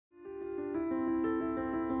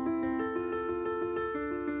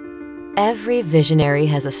Every visionary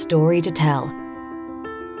has a story to tell.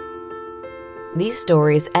 These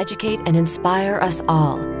stories educate and inspire us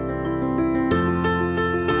all.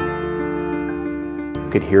 You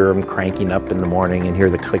could hear them cranking up in the morning and hear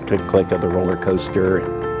the click, click, click of the roller coaster.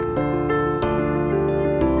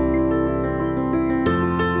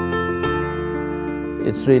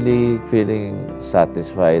 It's really feeling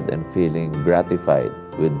satisfied and feeling gratified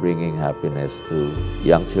with bringing happiness to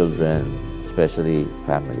young children, especially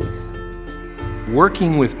families.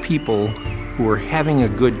 Working with people who are having a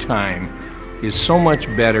good time is so much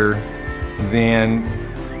better than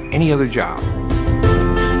any other job.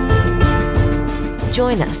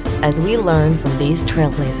 Join us as we learn from these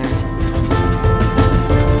trailblazers.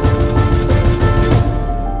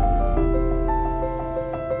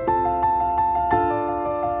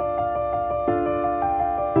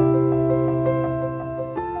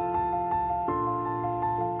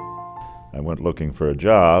 I went looking for a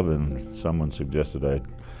job, and someone suggested I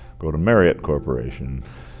go to Marriott Corporation.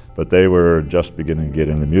 But they were just beginning to get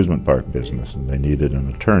in the amusement park business, and they needed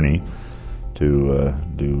an attorney to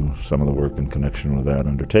do some of the work in connection with that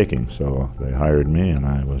undertaking. So they hired me, and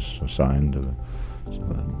I was assigned to the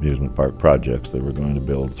amusement park projects. They were going to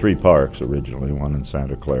build 3 parks originally, one in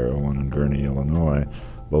Santa Clara, one in Gurnee, Illinois,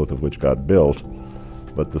 both of which got built.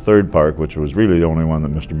 But the 3rd park, which was really the only one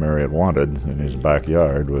that Mr. Marriott wanted in his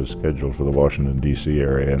backyard, was scheduled for the Washington, D.C.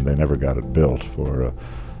 area, and they never got it built for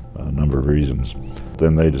a number of reasons.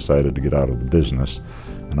 Then they decided to get out of the business,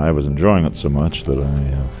 and I was enjoying it so much that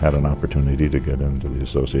I had an opportunity to get into the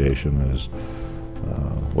association as,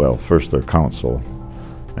 well, first their counsel,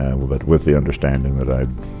 but with the understanding that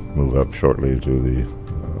I'd move up shortly to the,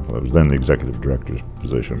 well, it was then the executive director's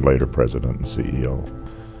position, later president and CEO.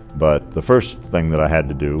 But the first thing that I had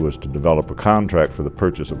to do was to develop a contract for the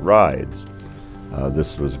purchase of rides.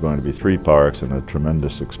 This was going to be 3 parks and a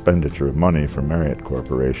tremendous expenditure of money for Marriott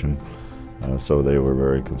Corporation. So they were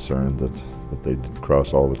very concerned that they'd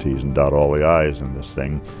cross all the T's and dot all the I's in this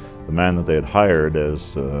thing. The man that they had hired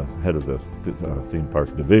as head of the theme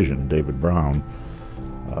park division, David Brown,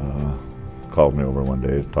 called me over one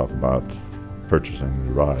day to talk about purchasing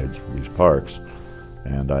the rides for these parks.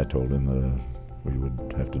 And I told him that we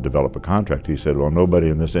would have to develop a contract. He said, well, nobody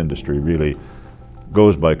in this industry really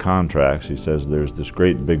goes by contracts. He says there's this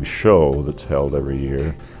great big show that's held every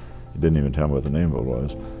year. He didn't even tell me what the name of it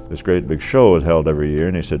was. This great big show is held every year,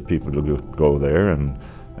 and he said people go there and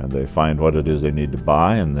they find what it is they need to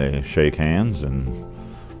buy, and they shake hands, and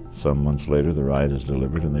some months later the ride is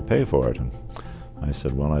delivered and they pay for it. And I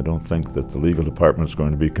said, well, I don't think that the legal department's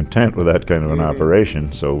going to be content with that kind of an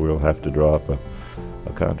operation, so we'll have to draw up a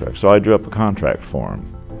contract. So I drew up a contract for him.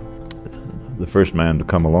 The first man to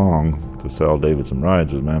come along to sell David some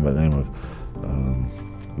rides was a man by the name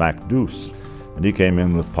of Mac Deuce. And he came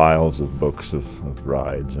in with piles of books of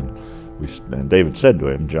rides. And David said to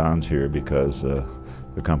him, John's here because the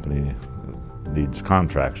company needs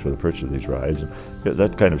contracts for the purchase of these rides. And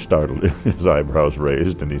that kind of startled him. His eyebrows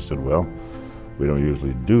raised, and he said, well, we don't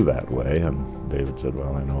usually do that way. And David said,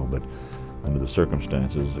 well, I know, but under the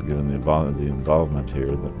circumstances, given the involvement here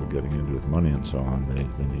that we're getting into with money and so on, they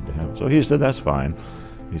need to have it. So he said, that's fine.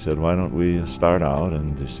 He said, why don't we start out?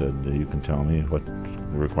 And he said, you can tell me what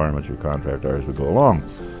the requirements of your contract are as we go along.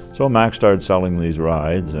 So Mac started selling these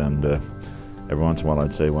rides, and every once in a while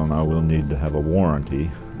I'd say, well, now we'll need to have a warranty.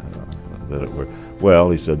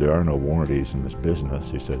 Well, he said, there are no warranties in this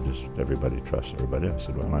business. He said, just everybody trusts everybody. I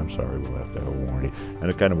said, well, I'm sorry, we'll have to have a warranty. And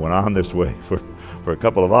it kind of went on this way for a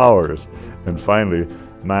couple of hours. And finally,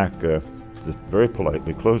 Mac just very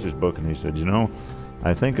politely closed his book, and he said, you know,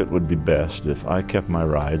 I think it would be best if I kept my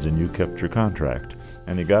rides and you kept your contract.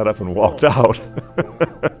 And he got up and walked out.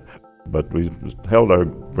 But we held our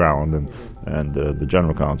ground, and the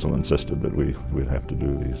general counsel insisted that we'd have to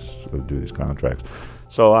do these contracts.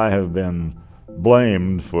 So I have been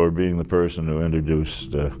blamed for being the person who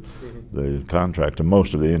introduced the contract to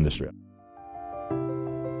most of the industry.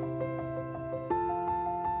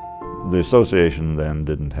 The association then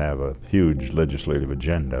didn't have a huge legislative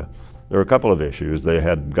agenda. There were a couple of issues. They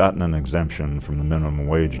had gotten an exemption from the minimum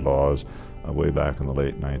wage laws way back in the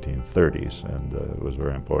late 1930s, and it was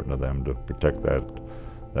very important to them to protect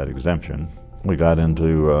that exemption. We got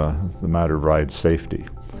into the matter of ride safety,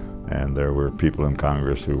 and there were people in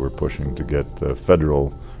Congress who were pushing to get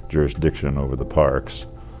federal jurisdiction over the parks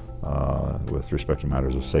with respect to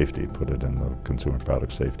matters of safety, put it in the Consumer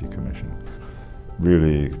Product Safety Commission.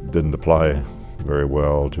 Really didn't apply very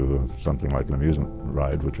well to something like an amusement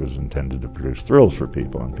ride, which was intended to produce thrills for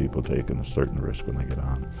people, and people taking a certain risk when they get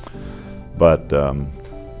on. But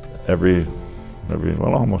every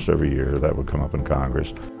almost every year that would come up in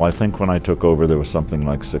Congress. Well, I think when I took over there was something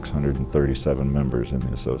like 637 members in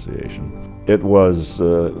the association. It was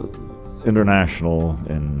international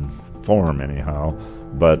in form anyhow,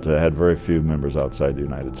 but had very few members outside the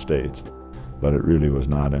United States. But it really was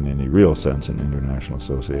not in any real sense an international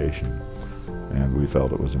association. And we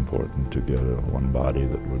felt it was important to get one body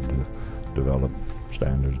that would develop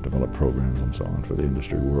standards, develop programs and so on for the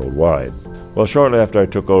industry worldwide. Well, shortly after I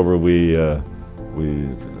took over, we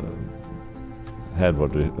had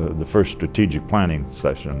the first strategic planning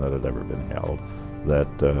session that had ever been held that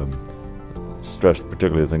stressed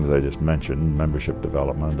particularly the things I just mentioned, membership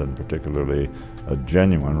development and particularly a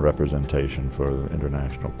genuine representation for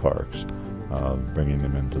international parks, bringing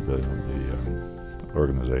them into the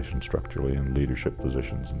organization structurally in leadership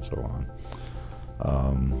positions and so on.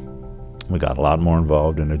 We got a lot more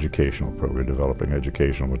involved in educational programs, developing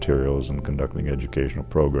educational materials and conducting educational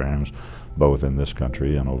programs, both in this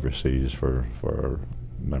country and overseas for our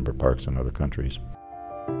member parks in other countries.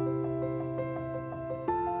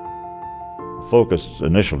 The focus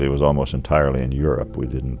initially was almost entirely in Europe. We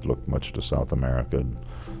didn't look much to South America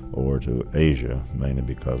or to Asia, mainly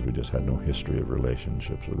because we just had no history of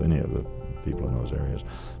relationships with any of the people in those areas.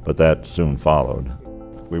 But that soon followed.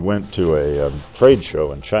 We went to a trade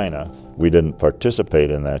show in China. We didn't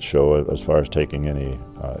participate in that show as far as taking any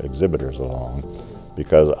exhibitors along,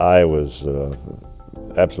 because I was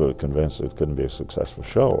absolutely convinced it couldn't be a successful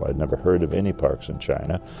show. I'd never heard of any parks in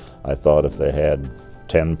China. I thought if they had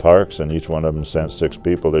 10 parks and each one of them sent 6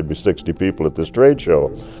 people, there'd be 60 people at this trade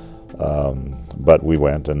show. But we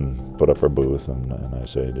went and put up our booth, and I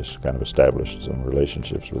say just kind of established some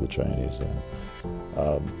relationships with the Chinese then.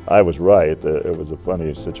 I was right. It was a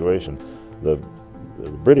funny situation. The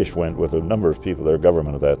British went with a number of people. Their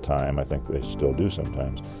government at that time, I think they still do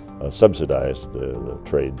sometimes, subsidized the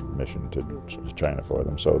trade mission to China for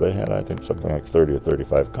them. So they had, I think, something like 30 or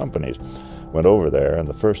 35 companies went over there, and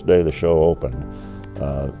the first day the show opened,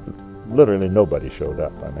 literally nobody showed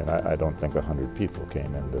up. I mean, I don't think 100 people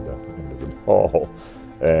came into the hall.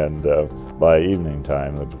 And by evening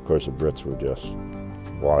time, of course, the Brits were just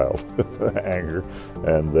wild with anger,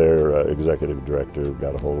 and their executive director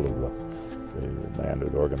got a hold of the man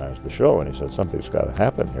who'd organized the show, and he said, something's got to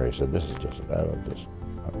happen here. He said, this is just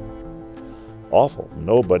awful.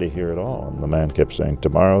 Nobody here at all. And the man kept saying,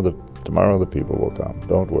 tomorrow the people will come.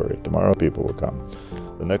 Don't worry, tomorrow people will come.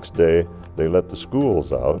 The next day, they let the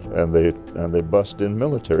schools out, and they bust in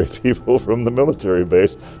military people from the military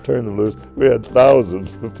base, turned them loose. We had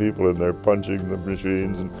thousands of people in there punching the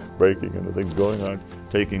machines and breaking into things, going on,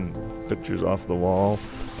 taking pictures off the wall.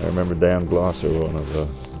 I remember Dan Glosser, one of the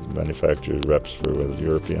manufacturer's reps for the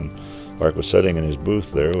European park, was sitting in his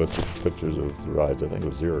booth there with the pictures of the rides. I think it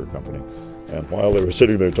was Zero Company. And while they were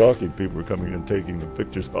sitting there talking, people were coming in, taking the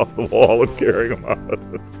pictures off the wall and carrying them out.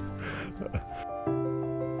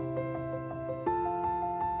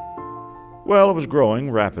 Well, it was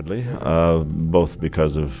growing rapidly, both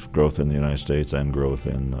because of growth in the United States and growth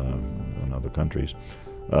in other countries.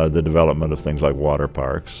 The development of things like water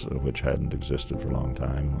parks, which hadn't existed for a long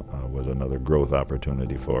time, was another growth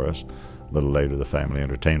opportunity for us. A little later, the family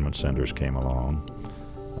entertainment centers came along.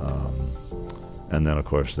 And then, of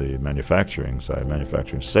course, the manufacturing side,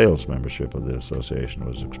 manufacturing sales membership of the association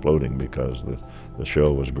was exploding because the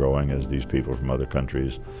show was growing as these people from other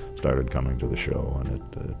countries started coming to the show, and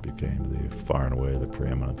it became the far and away the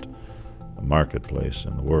preeminent marketplace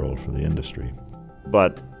in the world for the industry.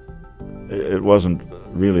 But it wasn't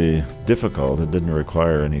really difficult. It didn't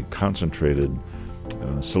require any concentrated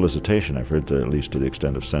solicitation effort, at least to the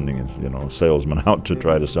extent of sending salesmen out to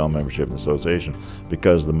try to sell membership in the association,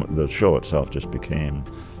 because the show itself just became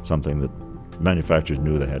something that manufacturers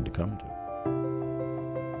knew they had to come to.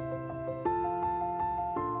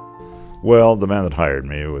 Well, the man that hired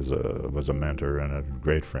me was a mentor and a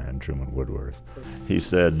great friend, Truman Woodworth. He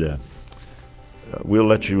said, we'll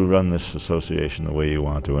let you run this association the way you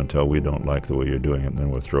want to until we don't like the way you're doing it, and then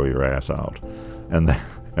we'll throw your ass out.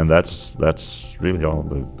 And that's really all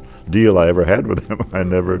the deal I ever had with him. I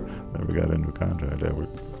never got into a contract ever.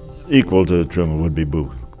 Equal to Truman would be Boo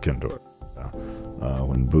Kindor.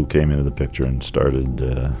 When Boo came into the picture and started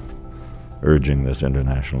urging this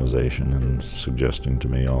internationalization and suggesting to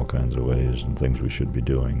me all kinds of ways and things we should be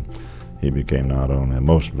doing, he became not only a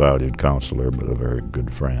most valued counselor, but a very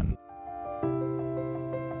good friend.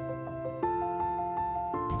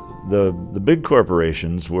 The big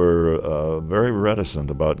corporations were very reticent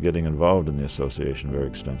about getting involved in the association very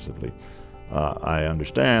extensively. I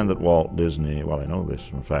understand that Walt Disney, well, I know this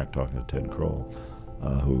from fact talking to Ted Kroll,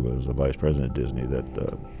 who was the vice president of Disney,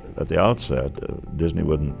 that at the outset, Disney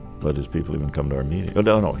wouldn't let his people even come to our meetings. Oh,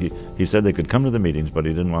 no, he said they could come to the meetings, but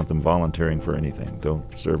he didn't want them volunteering for anything. Don't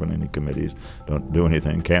serve on any committees, don't do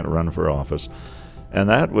anything, can't run for office. And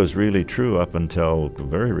that was really true up until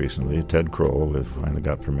very recently. Ted Kroll finally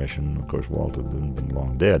got permission. Of course, Walt had been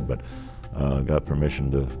long dead, but got permission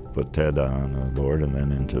to put Ted on the board and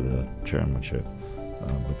then into the chairmanship.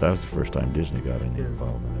 But that was the first time Disney got any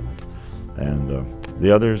involvement in it. And the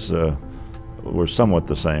others were somewhat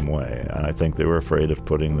the same way. And I think they were afraid of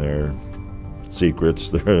putting their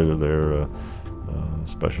secrets, their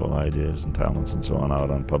special ideas and talents and so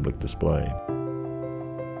on public display.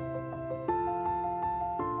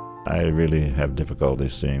 I really have difficulty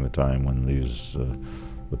seeing the time when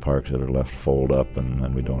the parks that are left fold up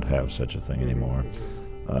and we don't have such a thing anymore.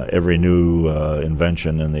 Every new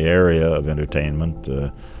invention in the area of entertainment,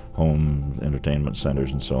 home entertainment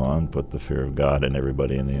centers and so on, put the fear of God in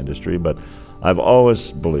everybody in the industry. But I've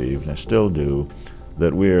always believed, and I still do,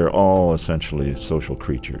 that we're all essentially social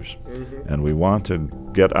creatures. And we want to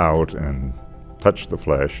get out and touch the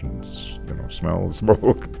flesh and smell the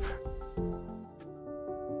smoke